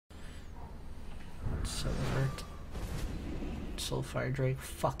Subvert. Soulfire Drake,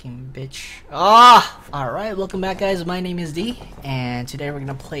 fucking bitch. Ah! Alright, welcome back guys, my name is D, and today we're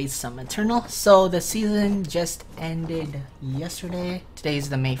gonna play some Eternal. So the season just ended yesterday. Today is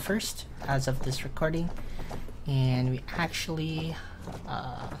the May 1st, as of this recording. And we actually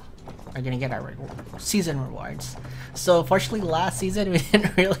are gonna get our season rewards. So fortunately last season we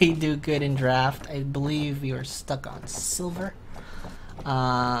didn't really do good in draft. I believe we were stuck on silver.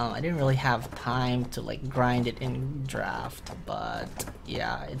 I didn't really have time to like grind it in draft, but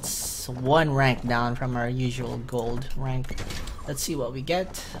yeah, it's one rank down from our usual gold rank. Let's see what we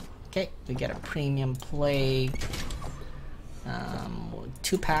get. Okay, we get a premium plague,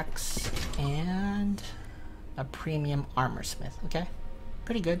 2 packs, and a premium armor smith. Okay,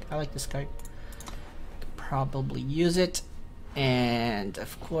 pretty good. I like this card. Could probably use it, and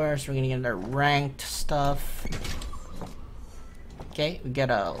of course we're gonna get our ranked stuff. Okay, we get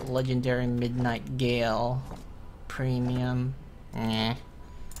a legendary Midnight Gale premium.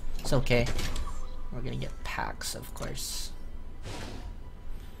 It's okay. We're gonna get packs, of course.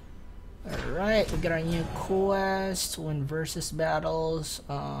 Alright, we got our new quest, win versus battles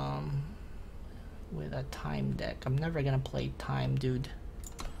with a time deck. I'm never gonna play time, dude.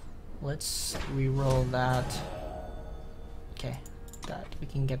 Let's re-roll that. Okay, that we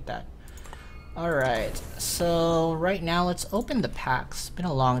can get that. Alright, so right now let's open the packs. It's been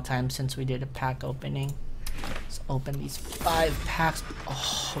a long time since we did a pack opening. Let's open these 5 packs.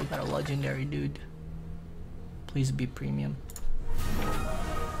 Oh, we got a legendary, dude. Please be premium.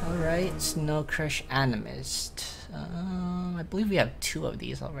 Alright, Snow Crush Animist. I believe we have 2 of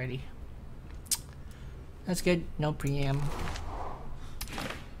these already. That's good, no premium.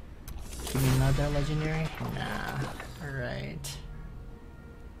 Give me another legendary? Nah, alright.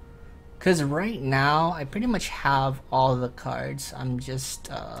 Cause right now I pretty much have all the cards. I'm just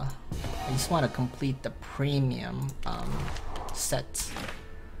I just want to complete the premium sets.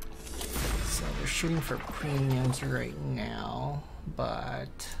 So we're shooting for premiums right now,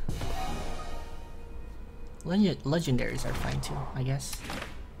 but legendaries are fine too, I guess.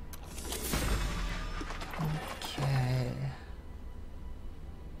 Okay.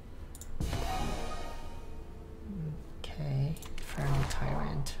 Okay. Infernal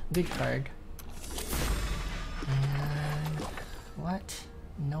Tyrant. Good card. And what?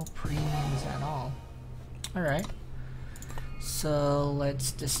 No premiums at all. Alright. So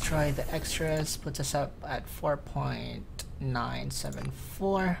let's destroy the extras. Puts us up at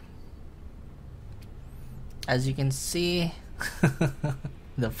 4.974. As you can see,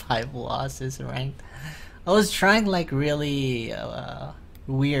 the 5 losses ranked. I was trying like really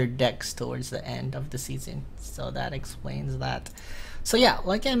weird decks towards the end of the season, so that explains that. So yeah,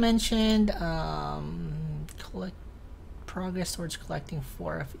 like I mentioned, collect progress towards collecting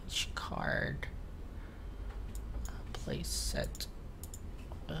 4 of each card. Place set.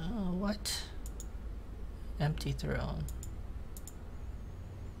 What? Empty throne.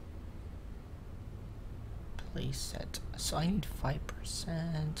 Place set. So I need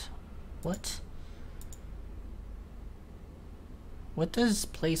 5%. What? What does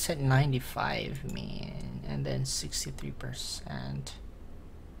place at 95 mean? And then 63%.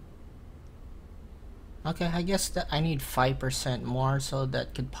 Okay, I guess that I need 5% more, so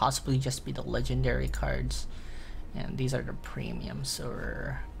that could possibly just be the legendary cards. And these are the premiums, so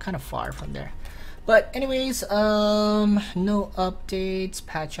we're kind of far from there. But anyways, no updates,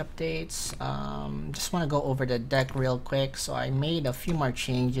 patch updates. Just want to go over the deck real quick. So I made a few more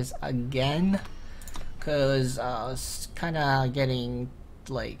changes again, because I was kind of getting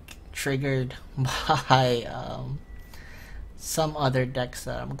like triggered by some other decks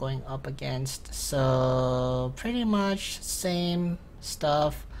that I'm going up against. So pretty much same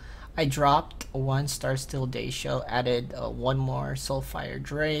stuff. I dropped 1 Star Steel Day Show, added 1 more Soulfire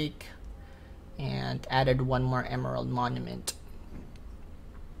Drake, and added 1 more Emerald Monument.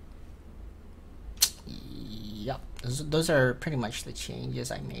 Yep, those are pretty much the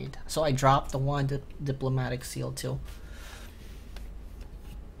changes I made. So I dropped the 1 Diplomatic Seal too.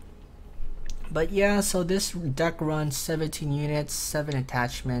 But yeah, so this deck runs 17 units, 7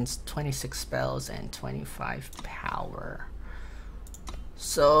 attachments, 26 spells, and 25 power.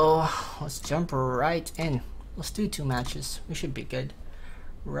 So let's jump right in. Let's do 2 matches. We should be good.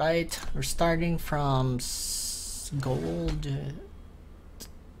 Right, we're starting from gold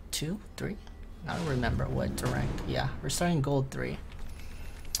 2, 3. I don't remember what the rank. Yeah, we're starting gold 3.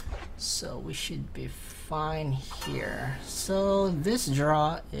 So we should be fine here. So this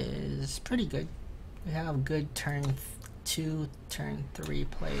draw is pretty good. We have good turn 2, turn 3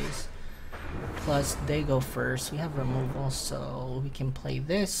 plays. Plus they go first. We have removal, so we can play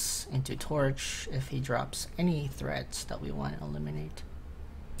this into Torch if he drops any threats that we want to eliminate.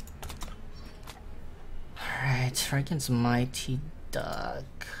 Alright, against Mighty Duck.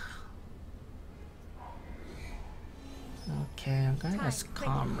 Okay, I'm gonna ask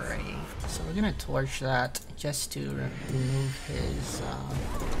Comray. So we're gonna Torch that just to remove his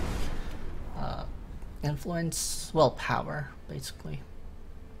influence, well, power, basically.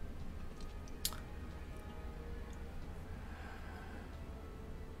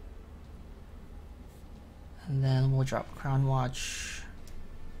 And then we'll drop Crown Watch.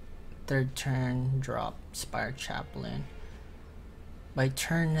 Third turn, drop Spire Chaplain. By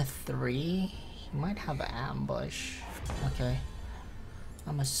turn 3, he might have an ambush. Okay.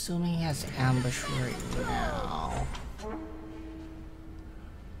 I'm assuming he has ambush right now.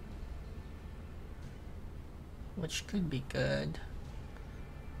 Which could be good.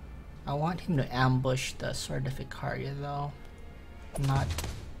 I want him to ambush the Sword of Icaria though. Not.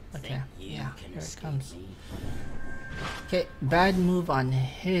 Okay, yeah, here it comes. Okay, bad move on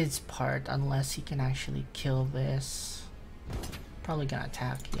his part unless he can actually kill this. Probably gonna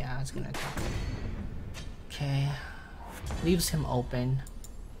attack. Yeah, it's gonna attack. Okay, leaves him open,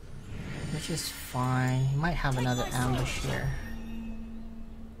 which is fine. He might have another ambush here.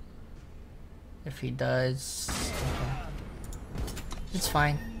 If he does, okay. It's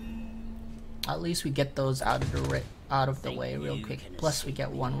fine. At least we get those out of the way real quick. Plus we get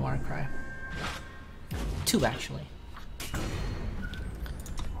 1 Warcry. 2 actually.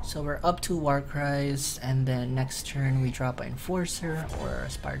 So we're up to Warcries, and then next turn we drop an Enforcer or a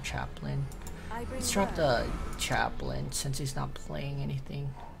Spire Chaplain. Let's drop the Chaplain since he's not playing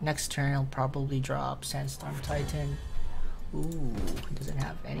anything. Next turn he'll probably drop Sandstorm Titan. Ooh, he doesn't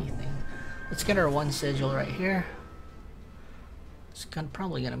have anything. Let's get our 1 Sigil right here. It's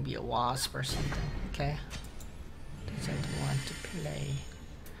probably gonna be a Wasp or something. Okay. Doesn't want to play.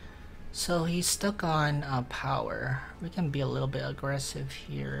 So he's stuck on power. We can be a little bit aggressive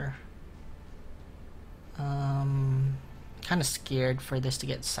here. Kind of scared for this to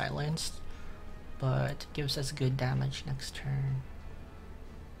get silenced, but gives us good damage next turn.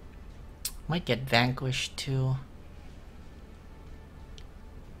 Might get vanquished too.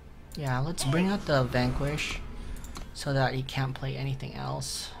 Yeah, let's bring out the Vanquish so that he can't play anything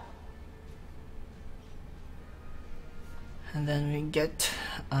else. And then we get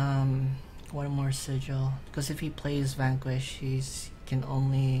 1 more Sigil, because if he plays Vanquish, he can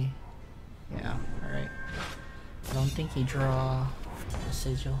only, yeah, alright. I don't think he draw a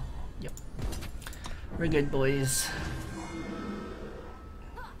Sigil. Yep. We're good, boys.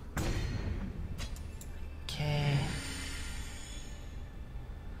 Okay.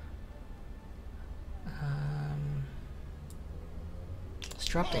 Let's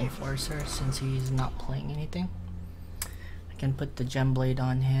drop the Enforcer since he's not playing anything. I can put the Gemblade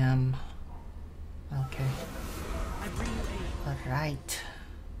on him. Okay. Alright.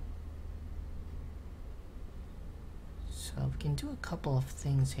 So we can do a couple of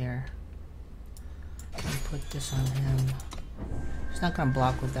things here. Put this on him. He's not gonna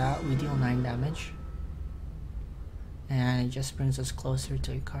block with that. We deal 9 damage. And it just brings us closer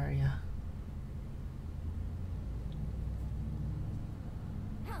to Icaria.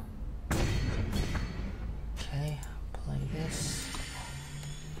 Okay, play this.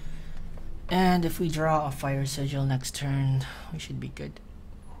 And if we draw a Fire Sigil next turn, we should be good.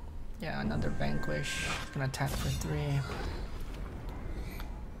 Yeah, another Vanquish. Gonna attack for 3.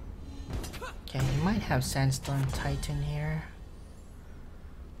 Okay, he might have Sandstorm Titan here.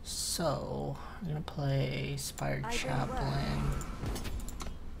 So, I'm gonna play Spire Chaplain.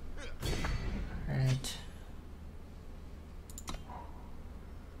 Alright.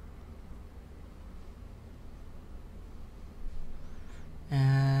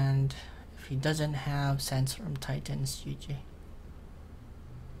 And if he doesn't have Sandstorm Titan, it's GG.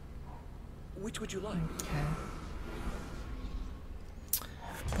 Which would you like? Okay.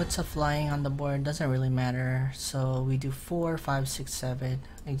 Puts a flying on the board, doesn't really matter. So we do 4, 5, 6, 7.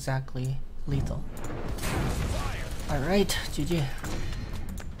 Exactly. Lethal. Alright, GG.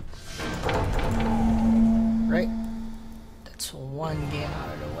 Right. That's 1 game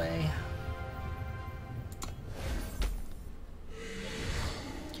out of the way.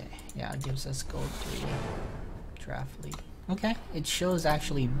 Okay, yeah, it gives us gold 3 draft league. Okay, it shows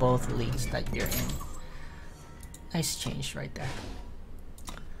actually both leagues that you're in. Nice change right there.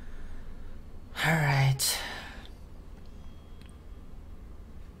 Alright.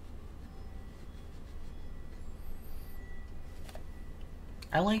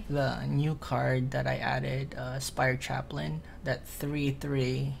 I like the new card that I added, Spire Chaplain, that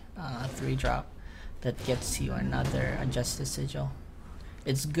 3/3 3-drop that gets you another Justice Sigil.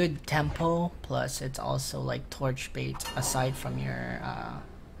 It's good tempo, plus it's also like torch bait aside from your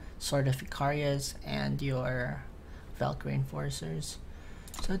Sword of Icarius and your Valkyrie Enforcers.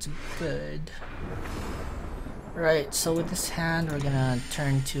 So it's good. Right, so with this hand we're gonna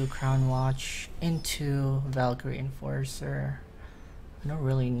turn to Crown Watch into Valkyrie Enforcer. I don't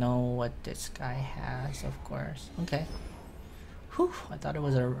really know what this guy has, of course. Okay. Whew, I thought it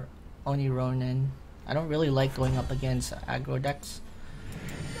was a Oni Ronin. I don't really like going up against aggro decks.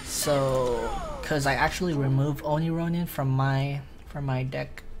 So, cause I actually removed Oni Ronin from my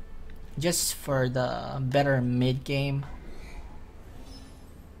deck just for the better mid game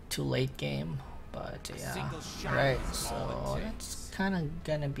to late game. But yeah, alright, so that's kind of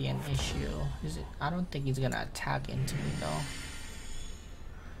gonna be an issue. I don't think he's gonna attack into me though.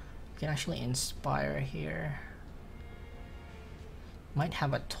 You can actually inspire here. Might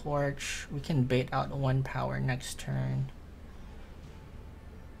have a torch. We can bait out 1 power next turn.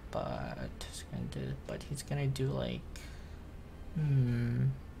 But he's gonna do like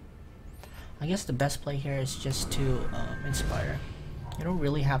I guess the best play here is just to inspire. You don't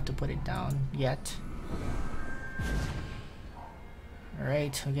really have to put it down yet.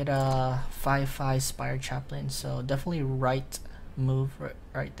 Alright, we get a 5/5 Spire Chaplain, so definitely right move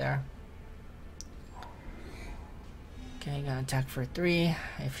right there. Okay, gonna attack for 3.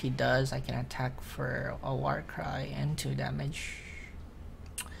 If he does, I can attack for a Warcry and 2 damage.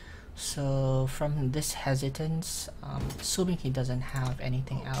 So from this hesitance, assuming he doesn't have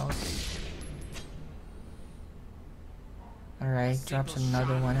anything else. Alright, drops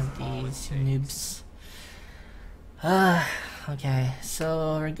another one of these noobs. Okay,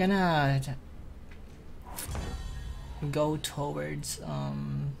 so we're gonna go towards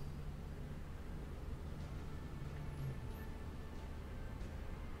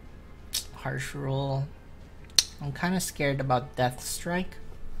Harsh Rule. I'm kind of scared about Death Strike.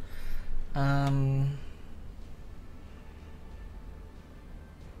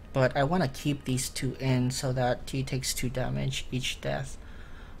 But I want to keep these 2 in so that he takes 2 damage each death.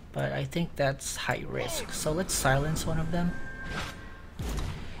 But I think that's high risk. So let's silence one of them.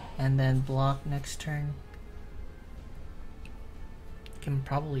 And then block next turn. Can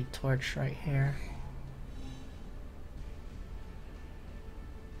probably torch right here.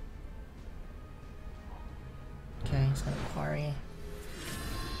 Okay, he's gonna quarry.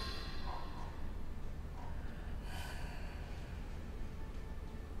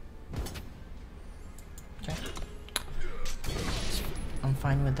 Okay. I'm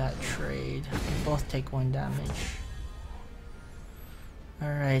fine with that trade. We both take 1 damage.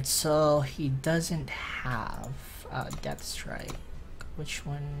 Alright, so he doesn't have Death Strike. Which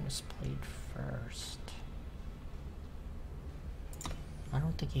one was played first? I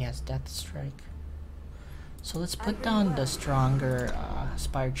don't think he has Death Strike. So let's put down the stronger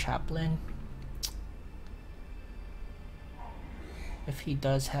Spire Chaplain. If he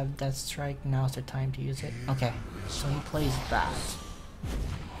does have Death Strike, now's the time to use it. Okay, so he plays that.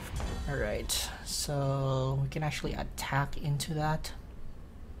 Alright, so we can actually attack into that.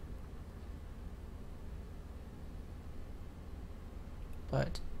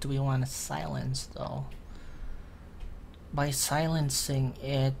 But do we want to silence though? By silencing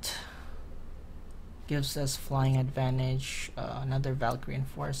it, gives us flying advantage, another Valkyrie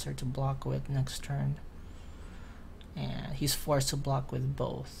Enforcer to block with next turn. And he's forced to block with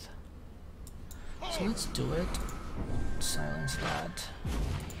both. So let's do it. Silence that.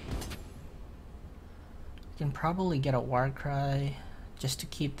 We can probably get a Warcry just to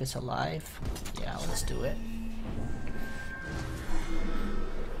keep this alive. Yeah, let's do it.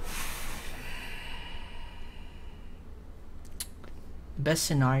 Best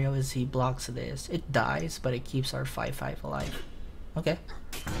scenario is he blocks this. It dies, but it keeps our 5/5 alive. Okay.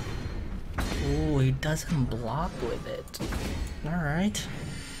 Oh, he doesn't block with it. Alright.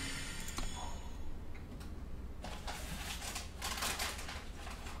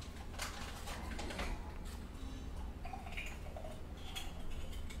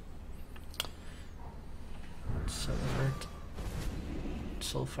 Subvert.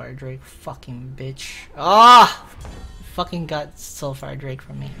 Soulfire Drake, fucking bitch. Ah! Fucking got Soulfire Drake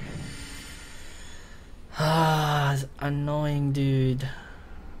from me. Ah, annoying dude.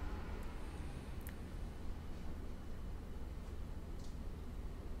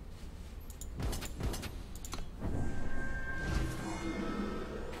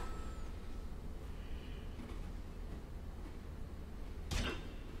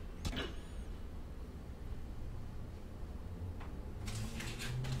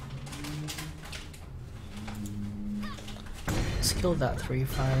 let's kill that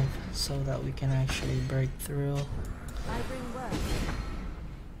 3/5 so that we can actually break through. I bring word.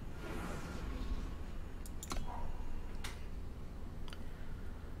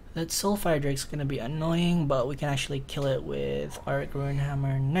 That Soulfire Drake's gonna be annoying, but we can actually kill it with Arc Ruin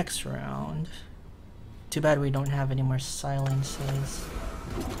Hammer next round. Too bad we don't have any more silences.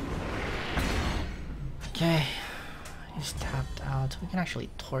 Okay, he's tapped out. We can actually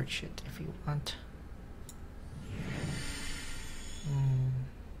torch it if we want.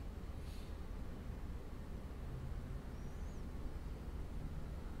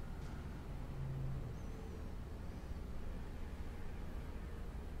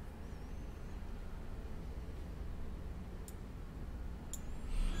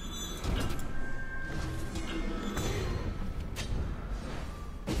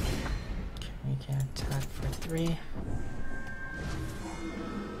 We can attack for 3.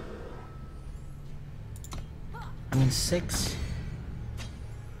 I mean 6.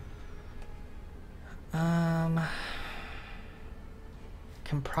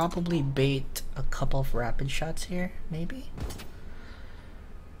 Can probably bait a couple of rapid shots here, maybe.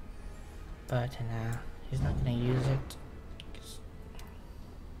 But nah, he's not gonna use it.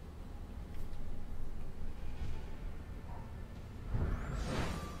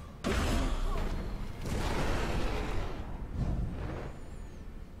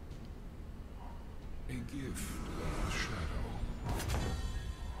 A gift of the shadow.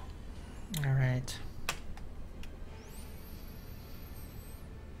 Alright.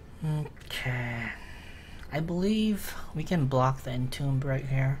 Okay. I believe we can block the Entomb right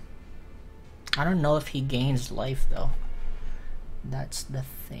here. I don't know if he gains life though. That's the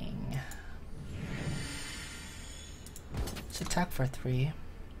thing. Let's attack for 3.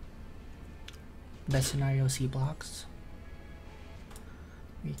 Best scenario is he blocks.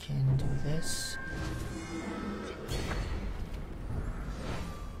 We can do this.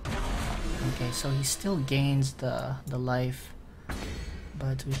 Okay, so he still gains the life,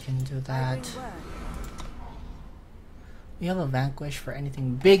 but we can do that. We have a vanquish for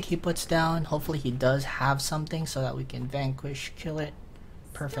anything big he puts down. Hopefully he does have something so that we can vanquish, kill it.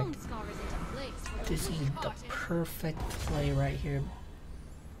 Perfect. This is the perfect play right here.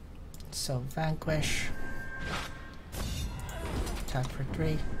 So vanquish. Attack for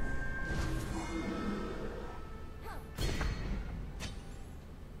 3.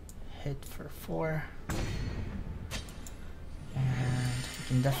 Hit for 4. And we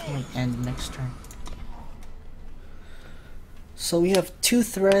can definitely end next turn. So we have 2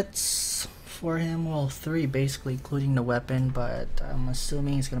 threats for him, well 3 basically including the weapon, but I'm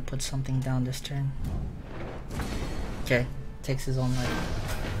assuming he's gonna put something down this turn. Okay, takes his own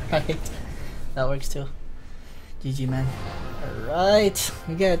life. Right, that works too. GG man. Alright,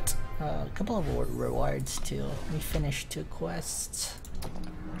 we get a couple of rewards too. We finished 2 quests.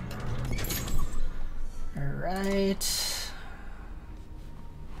 Alright.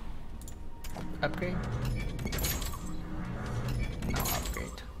 Upgrade? No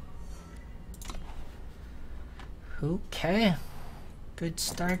upgrade. Okay. Good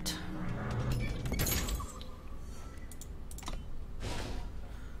start.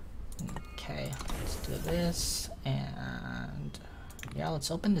 Okay, let's do this and yeah,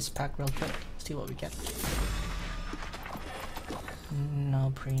 let's open this pack real quick. See what we get.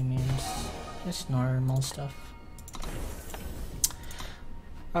 No premiums, just normal stuff.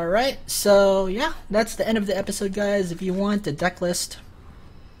 Alright, so yeah, that's the end of the episode guys. If you want the deck list,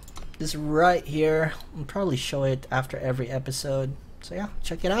 is right here. I'll probably show it after every episode. So yeah,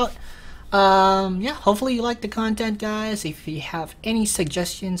 check it out. Yeah, hopefully you like the content guys. If you have any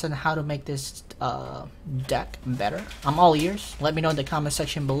suggestions on how to make this deck better, I'm all ears. Let me know in the comment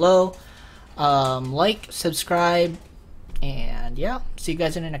section below. Like, subscribe, and yeah, see you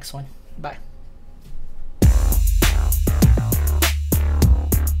guys in the next one. Bye.